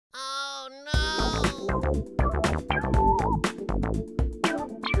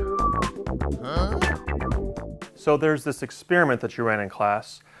So there's this experiment that you ran in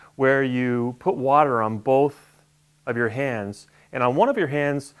class where you put water on both of your hands, and on one of your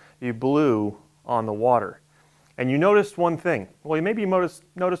hands you blew on the water. And you noticed one thing. Well, maybe you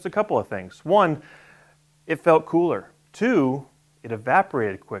noticed a couple of things. One, it felt cooler. Two, it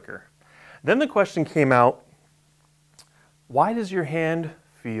evaporated quicker. Then the question came out, why does your hand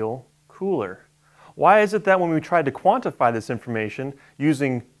feel cooler? Why is it that when we tried to quantify this information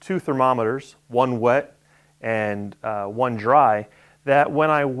using two thermometers, one wet and one dry, that when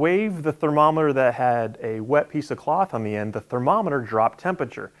I waved the thermometer that had a wet piece of cloth on the end, the thermometer dropped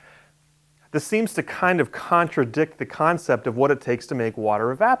temperature? This seems to kind of contradict the concept of what it takes to make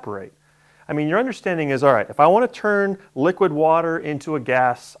water evaporate. I mean, your understanding is, all right, if I want to turn liquid water into a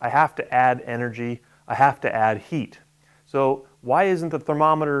gas, I have to add energy, I have to add heat. So why isn't the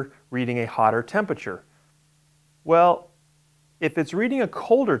thermometer reading a hotter temperature? Well, if it's reading a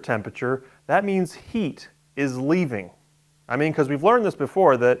colder temperature, that means heat is leaving. I mean, because we've learned this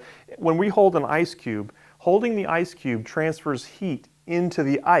before, that when we hold an ice cube, holding the ice cube transfers heat into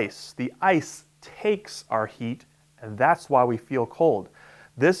the ice. The ice takes our heat, and that's why we feel cold.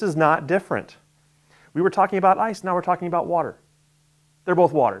 This is not different. We were talking about ice, now we're talking about water. They're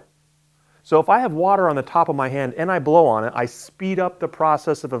both water. So if I have water on the top of my hand and I blow on it, I speed up the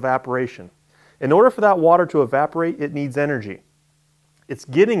process of evaporation. In order for that water to evaporate, it needs energy. It's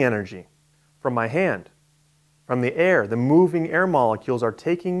getting energy from my hand, from the air. The moving air molecules are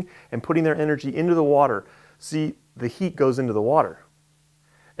taking and putting their energy into the water. See, the heat goes into the water.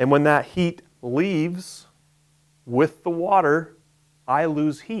 And when that heat leaves with the water, I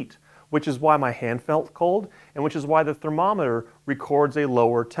lose heat, which is why my hand felt cold and which is why the thermometer records a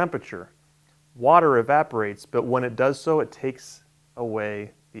lower temperature. Water evaporates, but when it does so, it takes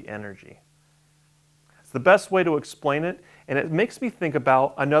away the energy. It's the best way to explain it, and it makes me think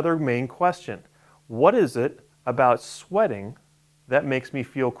about another main question. What is it about sweating that makes me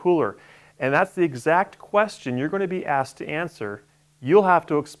feel cooler? And that's the exact question you're going to be asked to answer. You'll have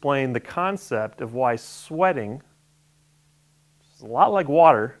to explain the concept of why sweating, which is a lot like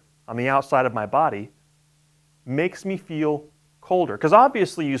water on the outside of my body, makes me feel colder. Because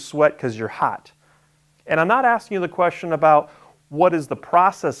obviously you sweat because you're hot. And I'm not asking you the question about what is the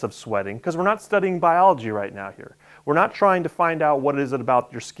process of sweating, because we're not studying biology right now here. We're not trying to find out what is it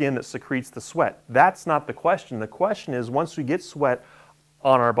about your skin that secretes the sweat. That's not the question. The question is, once we get sweat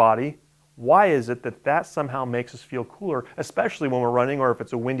on our body, why is it that that somehow makes us feel cooler, especially when we're running or if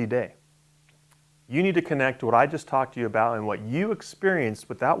it's a windy day? You need to connect what I just talked to you about and what you experienced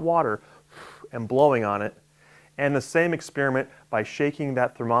with that water and blowing on it, and the same experiment by shaking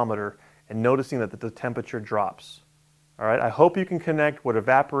that thermometer and noticing that the temperature drops. All right, I hope you can connect what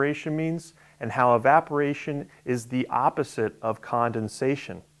evaporation means and how evaporation is the opposite of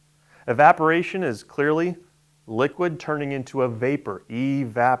condensation. Evaporation is clearly liquid turning into a vapor,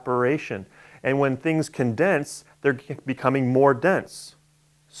 evaporation. And when things condense, they're becoming more dense.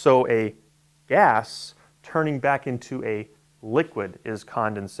 So a gas turning back into a liquid is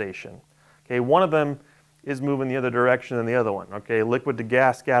condensation. Okay, one of them is moving the other direction than the other one. Okay, liquid to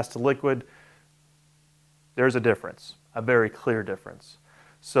gas, gas to liquid. There's a difference, a very clear difference.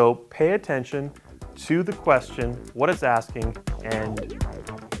 So pay attention to the question, what it's asking, and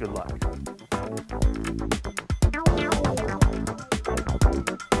good luck.